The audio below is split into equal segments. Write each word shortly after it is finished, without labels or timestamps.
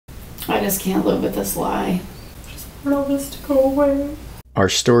I just can't live with this lie. I just want all this to go away. Our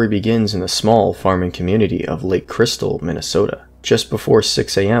story begins in the small farming community of Lake Crystal, Minnesota. Just before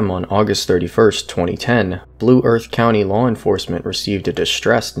 6 a.m. on August 31st, 2010, Blue Earth County law enforcement received a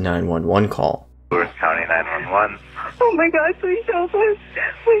distressed 911 call. Blue Earth County 911. Oh my God, please help us.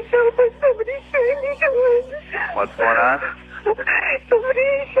 Please help us. Somebody's trying to kill us. What's going on? Somebody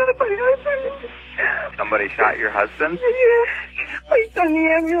shot my husband. Somebody shot your husband? Yeah. Please send the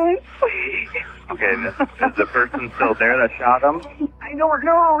ambulance, please. Okay, is the person still there that shot him? I don't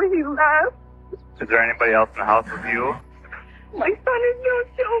know. He left. Is there anybody else in the house with you? My son is not.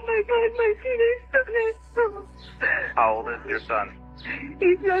 Oh my God, my teenage son is. How old is your son?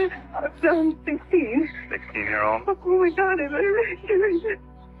 He's 16. 16-year-old? Oh my God, I better.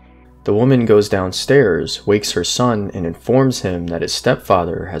 The woman goes downstairs, wakes her son, and informs him that his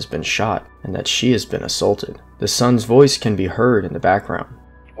stepfather has been shot and that she has been assaulted. The son's voice can be heard in the background.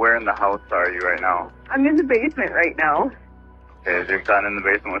 Where in the house are you right now? I'm in the basement right now. Okay, is your son in the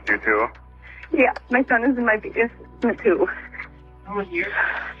basement with you too? Yeah, my son is in my basement too. Are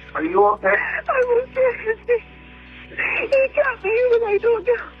you okay? I'm okay. He got me when I don't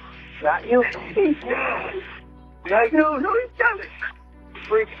know. Got you? No, he shot me.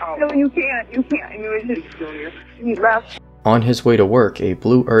 Freak out. No, you can't. He left. On his way to work, a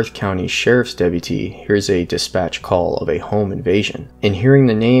Blue Earth County Sheriff's deputy hears a dispatch call of a home invasion. In hearing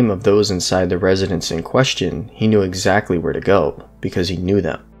the name of those inside the residence in question, he knew exactly where to go, because he knew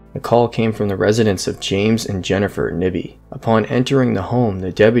them. The call came from the residence of James and Jennifer Nibbe. Upon entering the home,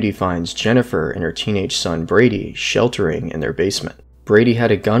 the deputy finds Jennifer and her teenage son Brady sheltering in their basement. Brady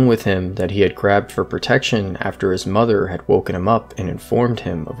had a gun with him that he had grabbed for protection after his mother had woken him up and informed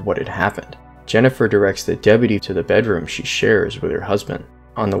him of what had happened. Jennifer directs the deputy to the bedroom she shares with her husband.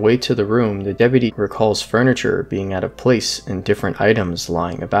 On the way to the room, the deputy recalls furniture being out of place and different items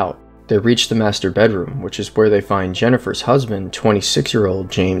lying about. They reach the master bedroom, which is where they find Jennifer's husband, 26-year-old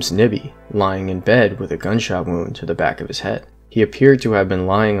James Nibbe, lying in bed with a gunshot wound to the back of his head. He appeared to have been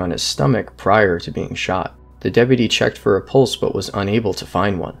lying on his stomach prior to being shot. The deputy checked for a pulse but was unable to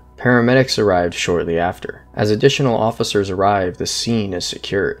find one. Paramedics arrived shortly after. As additional officers arrive, the scene is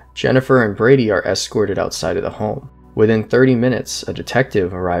secured. Jennifer and Brady are escorted outside of the home. Within 30 minutes, a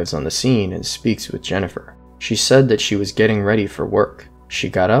detective arrives on the scene and speaks with Jennifer. She said that she was getting ready for work. She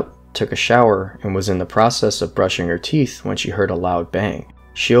got up, took a shower, and was in the process of brushing her teeth when she heard a loud bang.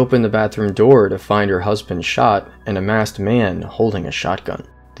 She opened the bathroom door to find her husband shot and a masked man holding a shotgun.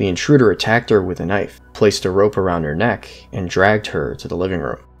 The intruder attacked her with a knife, placed a rope around her neck, and dragged her to the living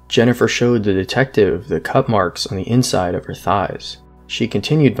room. Jennifer showed the detective the cut marks on the inside of her thighs. She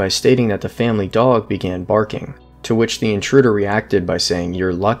continued by stating that the family dog began barking, to which the intruder reacted by saying,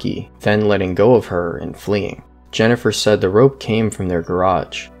 "You're lucky," then letting go of her and fleeing. Jennifer said the rope came from their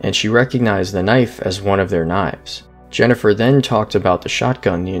garage, and she recognized the knife as one of their knives. Jennifer then talked about the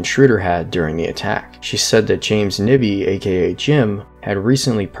shotgun the intruder had during the attack. She said that James Nibbe, aka Jim, had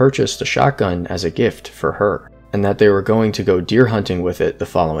recently purchased a shotgun as a gift for her, and that they were going to go deer hunting with it the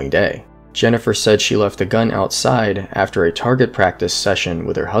following day. Jennifer said she left the gun outside after a target practice session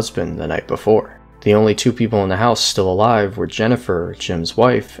with her husband the night before. The only two people in the house still alive were Jennifer, Jim's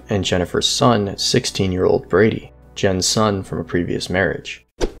wife, and Jennifer's son, 16-year-old Brady, Jen's son from a previous marriage.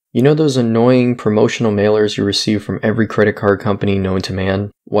 You know those annoying promotional mailers you receive from every credit card company known to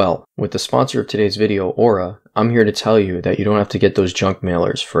man? Well, with the sponsor of today's video, Aura, I'm here to tell you that you don't have to get those junk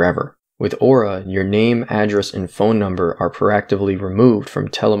mailers forever. With Aura, your name, address, and phone number are proactively removed from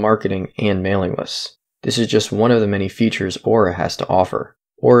telemarketing and mailing lists. This is just one of the many features Aura has to offer.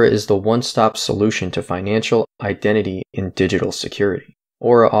 Aura is the one-stop solution to financial, identity, and digital security.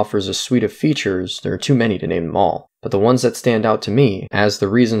 Aura offers a suite of features, there are too many to name them all, but the ones that stand out to me as the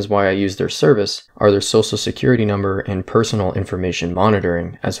reasons why I use their service are their social security number and personal information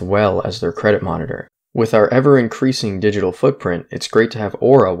monitoring, as well as their credit monitoring. With our ever-increasing digital footprint, it's great to have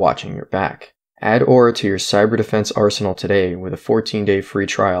Aura watching your back. Add Aura to your cyber defense arsenal today with a 14-day free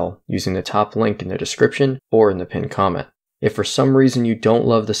trial using the top link in the description or in the pinned comment. If for some reason you don't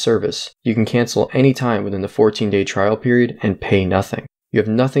love the service, you can cancel anytime within the 14-day trial period and pay nothing. You have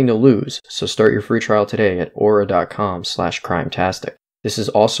nothing to lose, so start your free trial today at aura.com/crimetastic. This is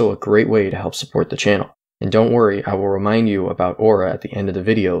also a great way to help support the channel. And don't worry, I will remind you about Aura at the end of the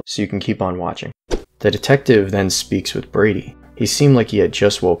video so you can keep on watching. The detective then speaks with Brady. He seemed like he had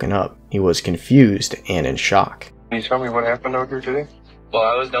just woken up. He was confused and in shock. Can you tell me what happened out here today? Well,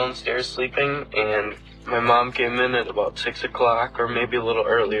 I was downstairs sleeping, and my mom came in at about 6 o'clock, or maybe a little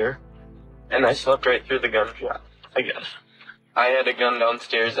earlier, and I slept right through the gunshot, I guess. I had a gun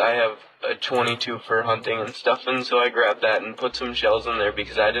downstairs. I have a 22 for hunting and stuff, and so I grabbed that and put some shells in there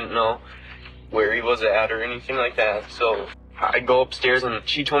because I didn't know where he was at or anything like that. So I go upstairs, and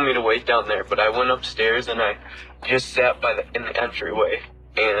she told me to wait down there, but I went upstairs and I just sat in the entryway,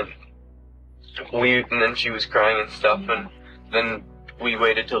 and then she was crying and stuff, and then we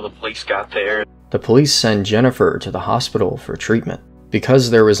waited till the police got there. The police send Jennifer to the hospital for treatment. Because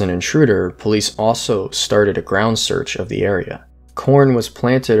there was an intruder, police also started a ground search of the area. Corn was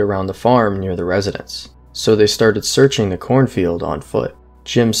planted around the farm near the residence, so they started searching the cornfield on foot.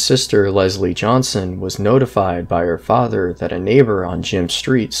 Jim's sister, Leslie Johnson, was notified by her father that a neighbor on Jim's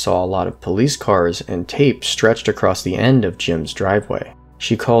street saw a lot of police cars and tape stretched across the end of Jim's driveway.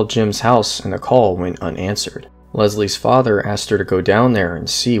 She called Jim's house and the call went unanswered. Leslie's father asked her to go down there and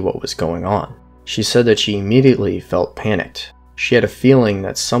see what was going on. She said that she immediately felt panicked. She had a feeling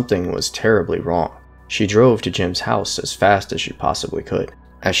that something was terribly wrong. She drove to Jim's house as fast as she possibly could.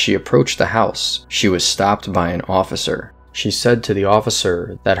 As she approached the house, she was stopped by an officer. She said to the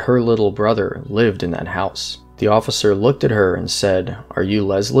officer that her little brother lived in that house. The officer looked at her and said, "Are you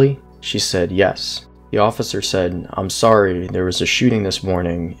Leslie?" She said yes. The officer said, "I'm sorry, there was a shooting this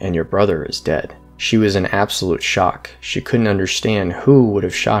morning and your brother is dead." She was in absolute shock. She couldn't understand who would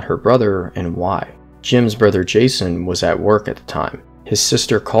have shot her brother and why. Jim's brother Jason was at work at the time. His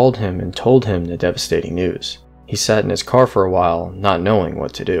sister called him and told him the devastating news. He sat in his car for a while, not knowing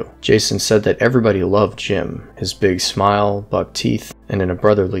what to do. Jason said that everybody loved Jim, his big smile, buck teeth, and in a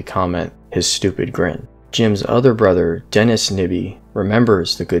brotherly comment, his stupid grin. Jim's other brother, Dennis Nibbe,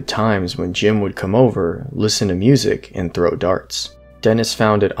 remembers the good times when Jim would come over, listen to music, and throw darts. Dennis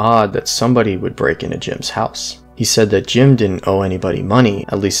found it odd that somebody would break into Jim's house. He said that Jim didn't owe anybody money,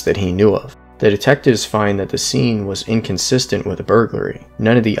 at least that he knew of. The detectives find that the scene was inconsistent with a burglary.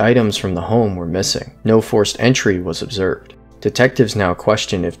 None of the items from the home were missing. No forced entry was observed. Detectives now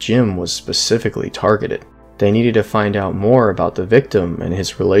question if Jim was specifically targeted. They needed to find out more about the victim and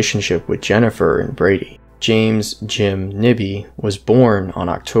his relationship with Jennifer and Brady. James Jim Nibbe was born on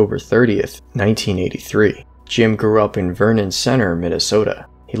October 30th, 1983. Jim grew up in Vernon Center, Minnesota.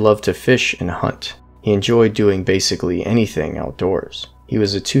 He loved to fish and hunt. He enjoyed doing basically anything outdoors. He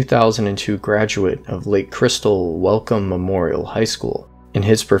was a 2002 graduate of Lake Crystal Welcome Memorial High School. In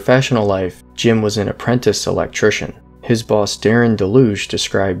his professional life, Jim was an apprentice electrician. His boss Darren Deluge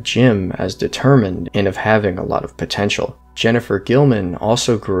described Jim as determined and of having a lot of potential. Jennifer Gilman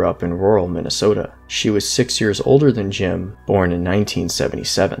also grew up in rural Minnesota. She was 6 years older than Jim, born in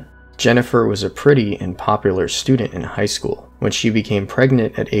 1977. Jennifer was a pretty and popular student in high school. When she became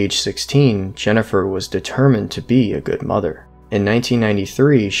pregnant at age 16, Jennifer was determined to be a good mother. In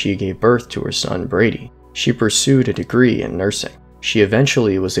 1993, she gave birth to her son Brady. She pursued a degree in nursing. She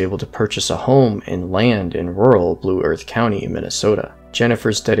eventually was able to purchase a home and land in rural Blue Earth County, Minnesota.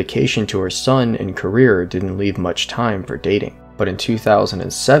 Jennifer's dedication to her son and career didn't leave much time for dating. But in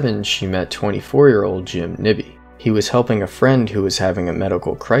 2007, she met 24-year-old Jim Nibbe. He was helping a friend who was having a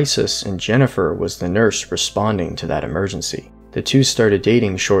medical crisis, and Jennifer was the nurse responding to that emergency. The two started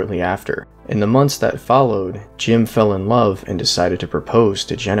dating shortly after. In the months that followed, Jim fell in love and decided to propose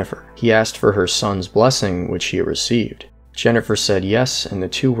to Jennifer. He asked for her son's blessing, which he received. Jennifer said yes, and the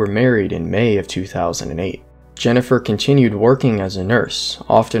two were married in May of 2008. Jennifer continued working as a nurse,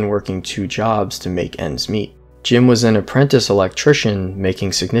 often working 2 jobs to make ends meet. Jim was an apprentice electrician,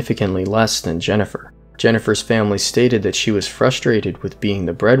 making significantly less than Jennifer. Jennifer's family stated that she was frustrated with being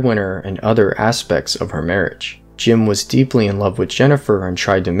the breadwinner and other aspects of her marriage. Jim was deeply in love with Jennifer and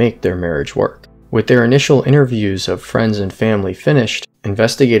tried to make their marriage work. With their initial interviews of friends and family finished,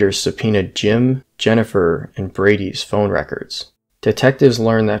 investigators subpoenaed Jim, Jennifer, and Brady's phone records. Detectives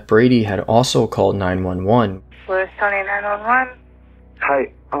learned that Brady had also called 911. Where's Tony 911?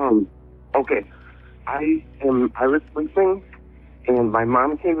 Hi, okay. I was sleeping, and my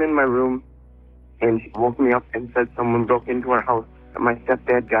mom came in my room, and she woke me up and said someone broke into our house, and my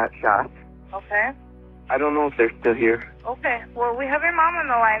stepdad got shot. Okay. I don't know if they're still here. Okay. Well, we have your mom on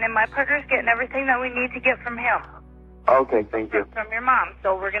the line, and my partner's getting everything that we need to get from him. Okay, thank you. From your mom.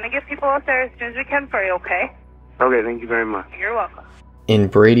 So we're going to get people out there as soon as we can for you, okay? Okay, thank you very much. You're welcome. In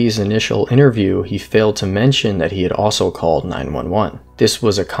Brady's initial interview, he failed to mention that he had also called 911. This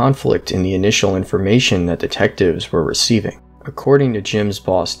was a conflict in the initial information that detectives were receiving. According to Jim's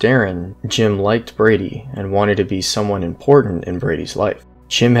boss Darren, Jim liked Brady and wanted to be someone important in Brady's life.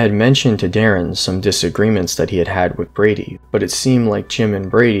 Jim had mentioned to Darren some disagreements that he had had with Brady, but it seemed like Jim and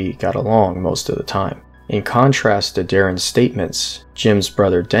Brady got along most of the time. In contrast to Darren's statements, Jim's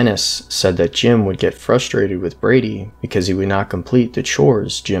brother Dennis said that Jim would get frustrated with Brady because he would not complete the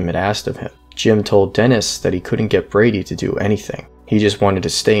chores Jim had asked of him. Jim told Dennis that he couldn't get Brady to do anything. He just wanted to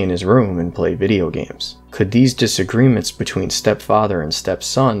stay in his room and play video games. Could these disagreements between stepfather and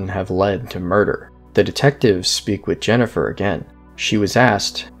stepson have led to murder? The detectives speak with Jennifer again. She was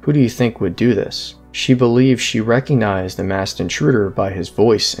asked, "Who do you think would do this?" She believes she recognized the masked intruder by his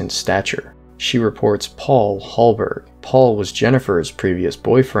voice and stature. She reports Paul Hallberg. Paul was Jennifer's previous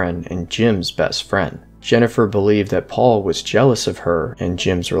boyfriend and Jim's best friend. Jennifer believed that Paul was jealous of her and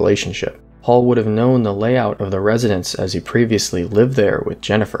Jim's relationship. Paul would have known the layout of the residence as he previously lived there with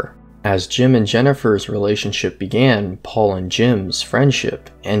Jennifer. As Jim and Jennifer's relationship began, Paul and Jim's friendship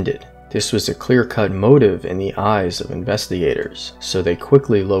ended. This was a clear-cut motive in the eyes of investigators, so they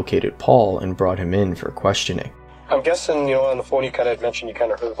quickly located Paul and brought him in for questioning. I'm guessing, on the phone you kind of mentioned you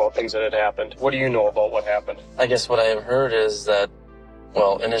kind of heard about things that had happened. What do you know about what happened? I guess what I have heard is that,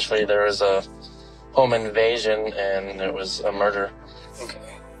 well, initially there was a home invasion and there was a murder. Okay.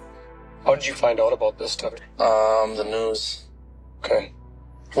 How did you find out about this stuff? The news. Okay.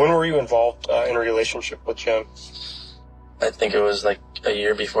 When were you involved in a relationship with Jim? I think it was like a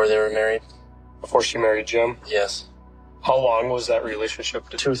year before they were married. Before she married Jim? Yes. How long was that relationship?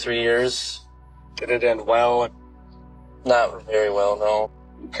 2-3 years. Did it end well? Not very well, no.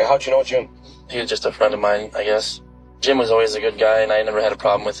 Okay, how'd you know Jim? He was just a friend of mine, I guess. Jim was always a good guy, and I never had a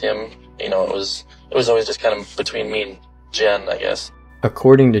problem with him. It was always just kind of between me and Jen, I guess.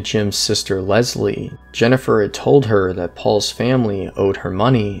 According to Jim's sister Leslie, Jennifer had told her that Paul's family owed her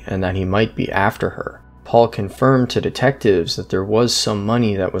money and that he might be after her. Paul confirmed to detectives that there was some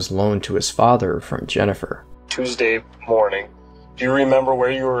money that was loaned to his father from Jennifer. Tuesday morning. Do you remember where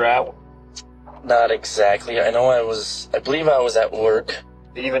you were at? Not exactly. I believe I was at work.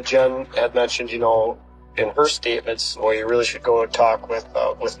 Even Jen had mentioned, in her statements, well, you really should go and talk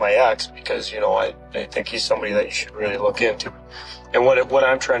with my ex because, I think he's somebody that you should really look into. And what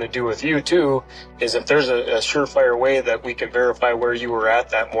I'm trying to do with you, too, is if there's a surefire way that we can verify where you were at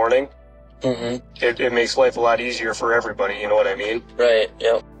that morning, it makes life a lot easier for everybody, you know what I mean? Right,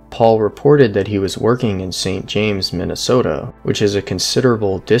 yep. Paul reported that he was working in St. James, Minnesota, which is a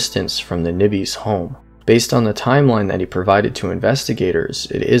considerable distance from the Nibbe's home. Based on the timeline that he provided to investigators,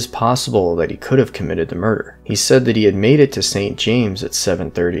 it is possible that he could have committed the murder. He said that he had made it to St. James at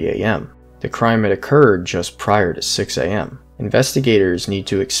 7:30 a.m. The crime had occurred just prior to 6 a.m. Investigators need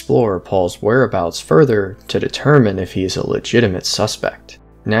to explore Paul's whereabouts further to determine if he is a legitimate suspect.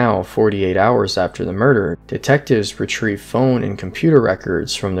 Now, 48 hours after the murder, detectives retrieve phone and computer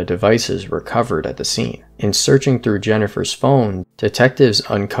records from the devices recovered at the scene. In searching through Jennifer's phone, detectives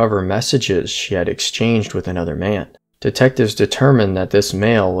uncover messages she had exchanged with another man. Detectives determine that this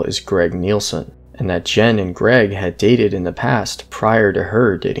male is Greg Nielsen, and that Jen and Greg had dated in the past prior to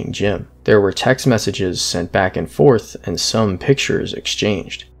her dating Jim. There were text messages sent back and forth and some pictures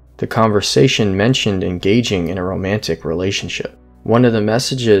exchanged. The conversation mentioned engaging in a romantic relationship. One of the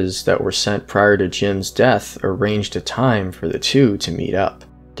messages that were sent prior to Jim's death arranged a time for the two to meet up.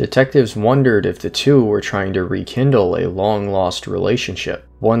 Detectives wondered if the two were trying to rekindle a long-lost relationship,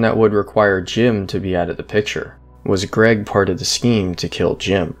 one that would require Jim to be out of the picture. Was Greg part of the scheme to kill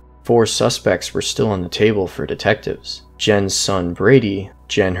Jim? 4 suspects were still on the table for detectives: Jen's son Brady,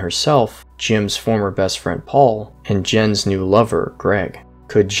 Jen herself, Jim's former best friend Paul, and Jen's new lover Greg.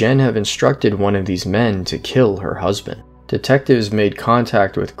 Could Jen have instructed one of these men to kill her husband? Detectives made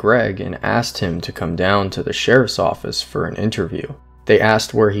contact with Greg and asked him to come down to the sheriff's office for an interview. They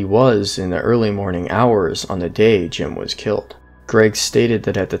asked where he was in the early morning hours on the day Jim was killed. Greg stated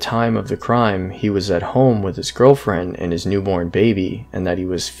that at the time of the crime, he was at home with his girlfriend and his newborn baby, and that he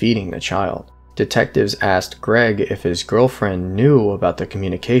was feeding the child. Detectives asked Greg if his girlfriend knew about the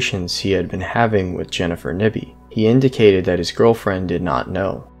communications he had been having with Jennifer Nibbe. He indicated that his girlfriend did not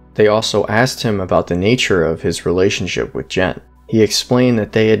know. They also asked him about the nature of his relationship with Jen. He explained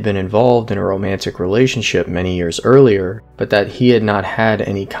that they had been involved in a romantic relationship many years earlier, but that he had not had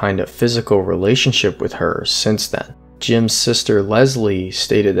any kind of physical relationship with her since then. Jim's sister Leslie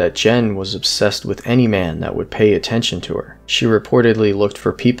stated that Jen was obsessed with any man that would pay attention to her. She reportedly looked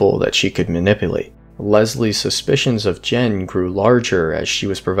for people that she could manipulate. Leslie's suspicions of Jen grew larger as she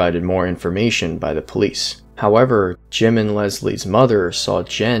was provided more information by the police. However, Jim and Leslie's mother saw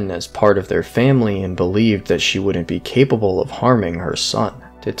Jen as part of their family and believed that she wouldn't be capable of harming her son.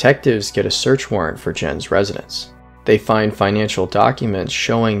 Detectives get a search warrant for Jen's residence. They find financial documents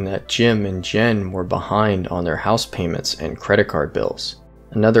showing that Jim and Jen were behind on their house payments and credit card bills.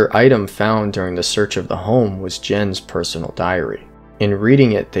 Another item found during the search of the home was Jen's personal diary. In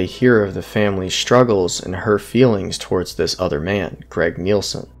reading it, they hear of the family's struggles and her feelings towards this other man, Greg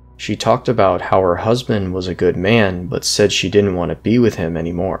Nielsen. She talked about how her husband was a good man, but said she didn't want to be with him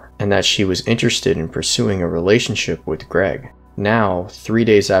anymore, and that she was interested in pursuing a relationship with Greg. Now, 3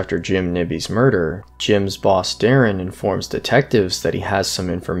 days after Jim Nibbe's murder, Jim's boss Darren informs detectives that he has some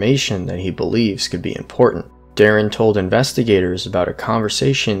information that he believes could be important. Darren told investigators about a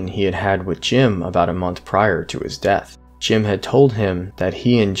conversation he had had with Jim about a month prior to his death. Jim had told him that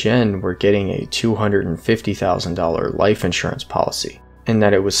he and Jen were getting a $250,000 life insurance policy, and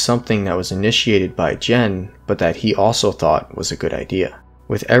that it was something that was initiated by Jen, but that he also thought was a good idea.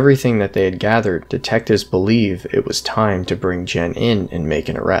 With everything that they had gathered, detectives believe it was time to bring Jen in and make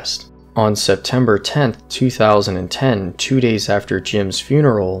an arrest. On September 10th, 2010, 2 days after Jim's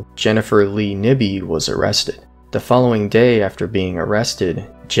funeral, Jennifer Lee Nibbe was arrested. The following day after being arrested,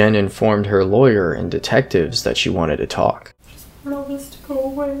 Jen informed her lawyer and detectives that she wanted to talk. I just want all this to go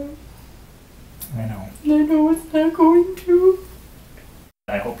away. I know. And I know it's not going to.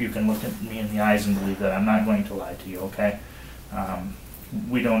 I hope you can look at me in the eyes and believe that I'm not going to lie to you, okay?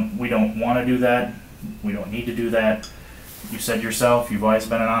 We don't want to do that. We don't need to do that. You said yourself, you've always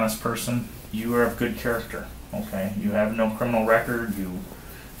been an honest person. You are of good character, okay? You have no criminal record. You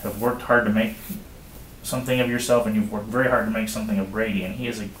have worked hard to make something of yourself, and you've worked very hard to make something of Brady, and he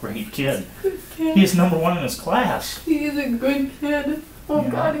is a great kid. Good kid. He is #1 in his class. He's a good kid. Oh Yeah.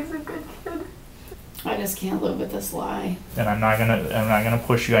 God, he's a good kid. I just can't live with this lie. And I'm not gonna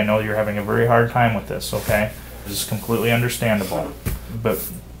push you. I know you're having a very hard time with this, okay? This is completely understandable. But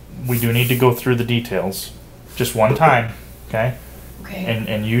we do need to go through the details. Just one time, okay? Okay.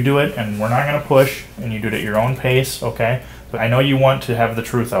 And you do it, and we're not gonna push, and you do it at your own pace, okay? But I know you want to have the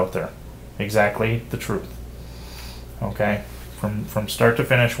truth out there. Exactly the truth. Okay? From start to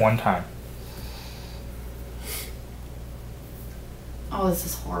finish, one time. Oh, this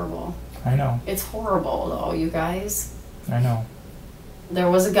is horrible. I know. It's horrible, though, you guys. I know. There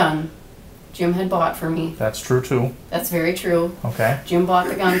was a gun Jim had bought for me. That's true, too. That's very true. Okay. Jim bought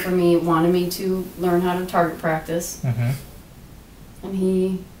the gun for me, wanted me to learn how to target practice. Mm-hmm. And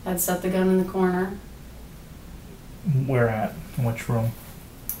he had set the gun in the corner. Where at? In which room?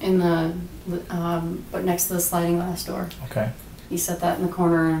 In the, but next to the sliding glass door. Okay. He set that in the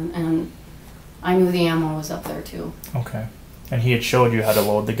corner, and I knew the ammo was up there, too. Okay. And he had showed you how to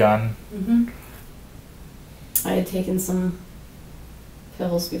load the gun? Mm-hmm. I had taken some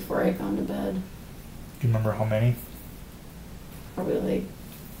pills before I had gone to bed. Do you remember how many? Probably like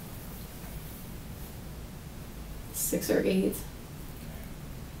 6 or 8.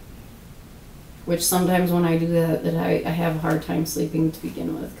 Which sometimes when I do that I have a hard time sleeping to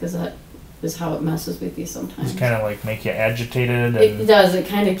begin with, because that is how it messes with you sometimes. It's kind of like make you agitated? And It does. It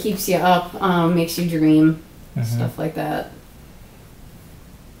kind of keeps you up, makes you dream, stuff like that.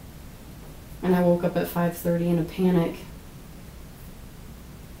 And I woke up at 5:30 in a panic.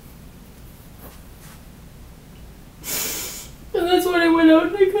 And that's when I went out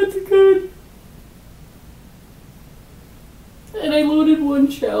and I got the gun. And I loaded 1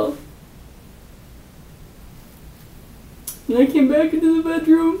 shell. And I came back into the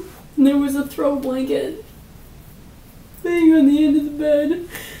bedroom, and there was a throw blanket laying on the end of the bed.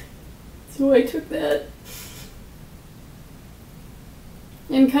 So I took that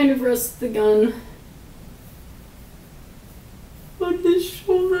and kind of rested the gun on his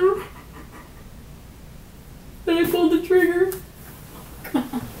shoulder. And I pulled the trigger.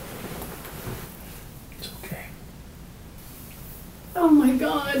 It's okay. Oh my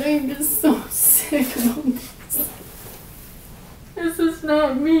God, I'm just so sick about this. This is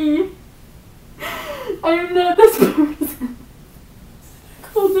not me. I am not this person. I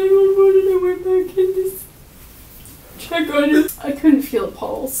called 911 and I went back in to check on him. I couldn't feel a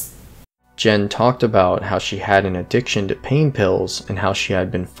pulse. Jen talked about how she had an addiction to pain pills and how she had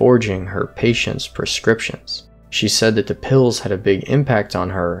been forging her patients' prescriptions. She said that the pills had a big impact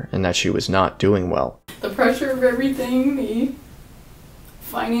on her and that she was not doing well. The pressure of everything, the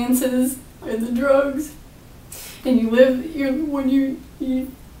finances, and the drugs. And you live you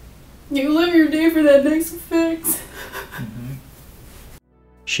live your day for that next fix. Mm-hmm.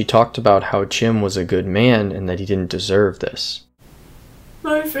 She talked about how Jim was a good man and that he didn't deserve this.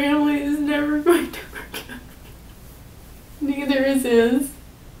 My family is never going to forgive me. Neither is his.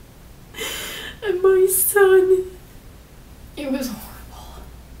 And my son. It was horrible.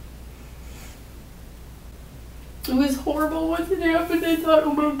 It was horrible once it happened. I thought,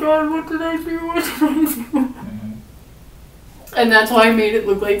 oh my God, what did I do? What did I do? Mm-hmm. And that's why I made it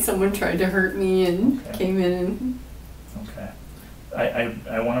look like someone tried to hurt me and came in and... Okay.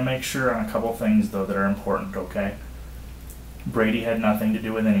 I want to make sure on a couple things, though, that are important, okay? Brady had nothing to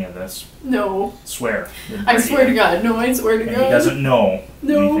do with any of this. No. Swear. I swear to God. No, I swear to God. And he doesn't know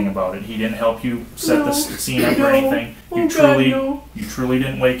No. anything about it. He didn't help you set the scene up or No. anything. Oh, God, no. You truly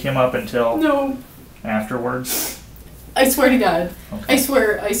didn't wake him up until No. afterwards. I swear to God. Okay.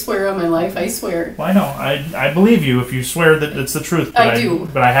 I swear on my life. I swear. Well, I know. I believe you if you swear that it's the truth. But I do.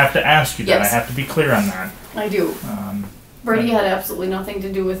 But I have to ask you that. Yes. I have to be clear on that. I do. Brady had absolutely nothing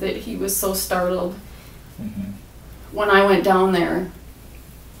to do with it. He was so startled when I went down there,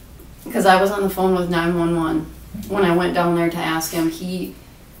 because I was on the phone with 911. When I went down there to ask him, he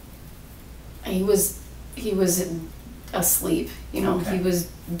was asleep. You know, Okay. he was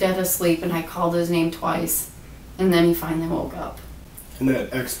dead asleep, and I called his name twice, and then he finally woke up. And that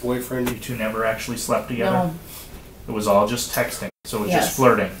ex-boyfriend, You two never actually slept together? No. It was all just texting. So it was Yes. just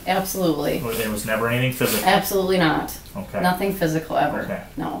flirting. Absolutely. There was never anything physical. Absolutely not. Okay. Nothing physical ever. Okay.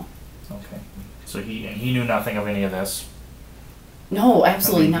 No. Okay. So he knew nothing of any of this. No,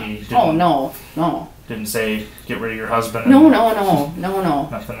 absolutely I mean, he not. didn't- Oh, no. No. Didn't say get rid of your husband. No, and no.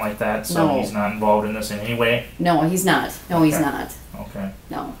 Nothing like that. So No. he's not involved in this in any way. No, he's not. No, he's Okay. not. Okay.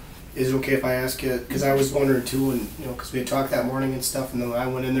 No. is it okay if I ask you, because I was wondering too, and because we had talked that morning and stuff, and then I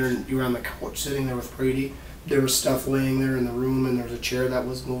went in there and you were on the couch sitting there with Brady. There was stuff laying there in the room, and there was a chair that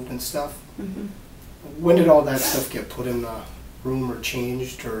was moved and stuff. When did all that stuff get put in the room or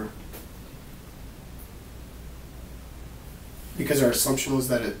changed, or? Because our assumption was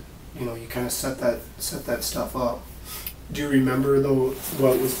that you kind of set that stuff up. Do you remember though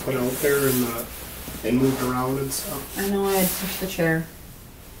what was put out there and moved around and stuff? I know I had pushed the chair.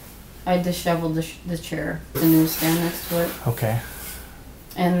 I had disheveled the chair, the newsstand next to it, Okay.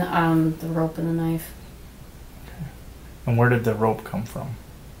 and the rope and the knife. And where did the rope come from?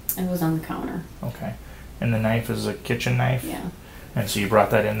 It was on the counter. Okay. And the knife is a kitchen knife? Yeah. And so you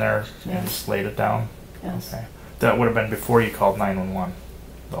brought that in there and Yes. just laid it down? Yes. Okay. That would have been before you called 911,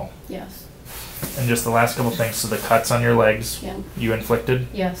 though. Yes. And just the last couple things, so the cuts on your legs, Yeah. you inflicted?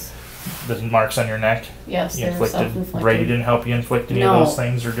 Yes. The marks on your neck? Yes. You They were inflicted? self-inflicted. Brady didn't help you inflict any No. of those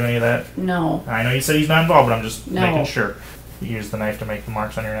things or do any of that? No. I know you said he's not involved, but I'm just No. making sure. You used the knife to make the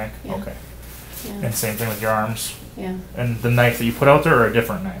marks on your neck? Yeah. Okay. Yeah. And same thing with your arms? Yeah. And the knife that you put out there or a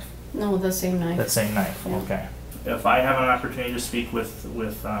different knife? No, the same knife. That same knife, Yeah. okay. If I have an opportunity to speak with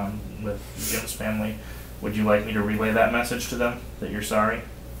Jim's family, would you like me to relay that message to them, that you're sorry?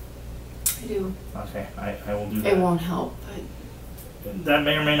 I do. Okay, I will do that. It won't help, but That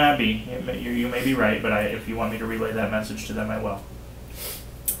may or may not be. You may be right, but if you want me to relay that message to them, I will.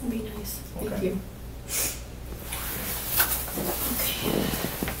 it'll be nice. Thank Okay. you. Okay.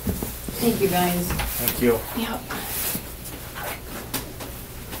 Thank you, guys. Thank you. Yep.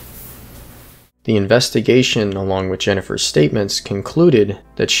 The investigation, along with Jennifer's statements, concluded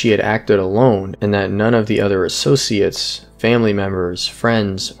that she had acted alone and that none of the other associates, family members,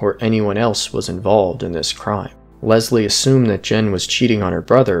 friends, or anyone else was involved in this crime. Leslie assumed that Jen was cheating on her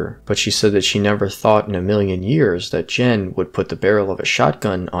brother, but she said that she never thought in a million years that Jen would put the barrel of a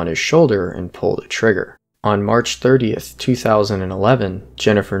shotgun on his shoulder and pull the trigger. On March 30th, 2011,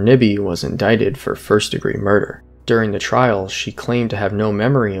 Jennifer Nibbe was indicted for first-degree murder. During the trial, she claimed to have no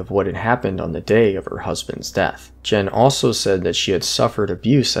memory of what had happened on the day of her husband's death. Jen also said that she had suffered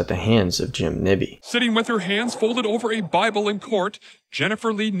abuse at the hands of Jim Nibbe. Sitting with her hands folded over a Bible in court,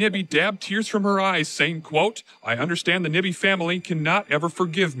 Jennifer Lee Nibbe dabbed tears from her eyes, saying, quote, "I understand the Nibbe family cannot ever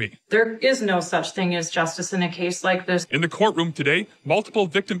forgive me." There is no such thing as justice in a case like this. In the courtroom today, multiple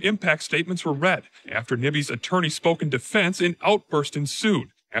victim impact statements were read. After Nibbe's attorney spoke in defense, an outburst ensued.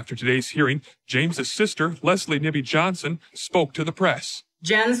 After today's hearing, James's sister, Leslie Nibbe Johnson, spoke to the press.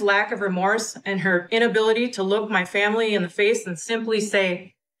 Jen's lack of remorse and her inability to look my family in the face and simply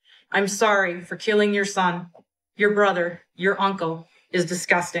say, "I'm sorry for killing your son, your brother, your uncle," is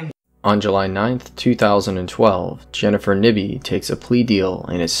disgusting. On July 9th, 2012, Jennifer Nibbe takes a plea deal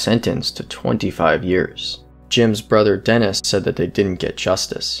and is sentenced to 25 years. Jim's brother Dennis said that they didn't get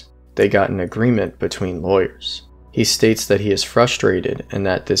justice. They got an agreement between lawyers. He states that he is frustrated and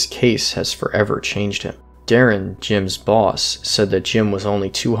that this case has forever changed him. Darren, Jim's boss, said that Jim was only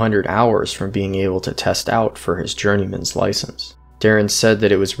 200 hours from being able to test out for his journeyman's license. Darren said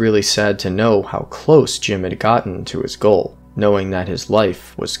that it was really sad to know how close Jim had gotten to his goal, knowing that his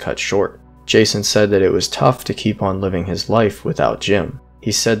life was cut short. Jason said that it was tough to keep on living his life without Jim.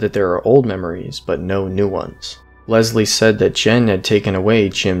 He said that there are old memories, but no new ones. Leslie said that Jen had taken away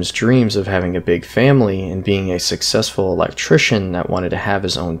Jim's dreams of having a big family and being a successful electrician that wanted to have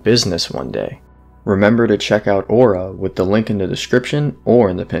his own business one day. Remember to check out Aura with the link in the description or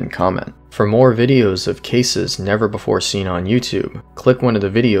in the pinned comment. For more videos of cases never before seen on YouTube, click one of the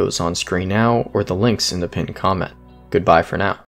videos on screen now or the links in the pinned comment. Goodbye for now.